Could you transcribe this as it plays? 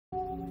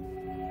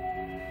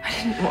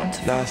didn't want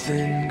to.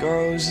 Nothing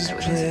goes as I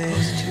wasn't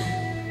supposed to.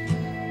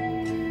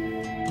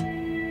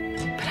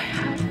 planned. But I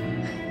have.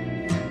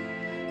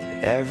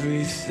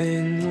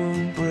 Everything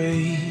will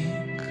break,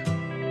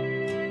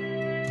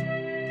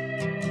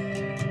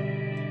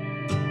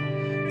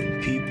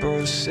 and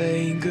people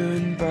say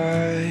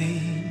goodbye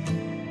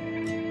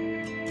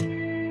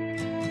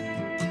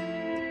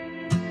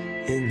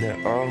in their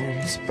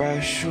own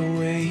special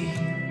way.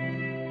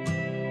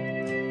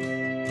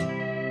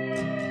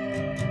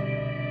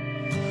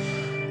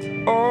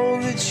 All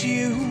that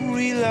you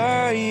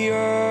rely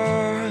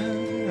on,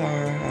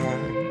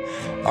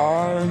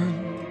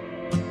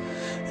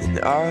 and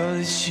all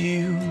that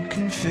you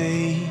can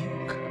fake,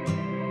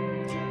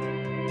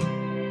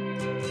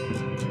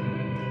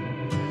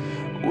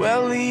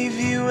 will leave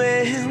you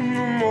in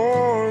the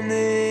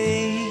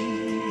morning,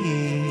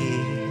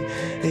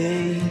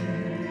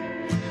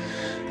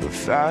 will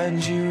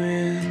find you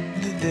in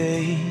the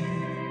day.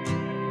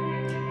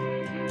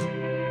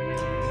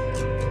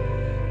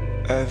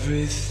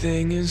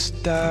 Everything is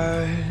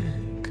dark,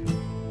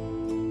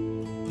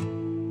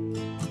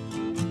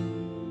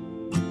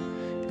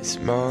 it's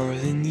more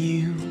than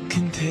you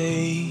can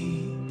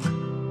take,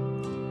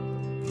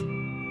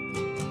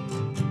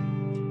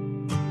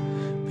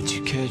 but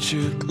you catch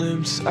a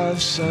glimpse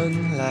of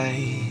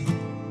sunlight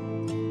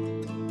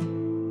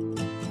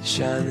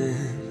shining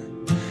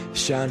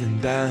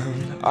down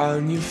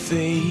on your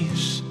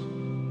face,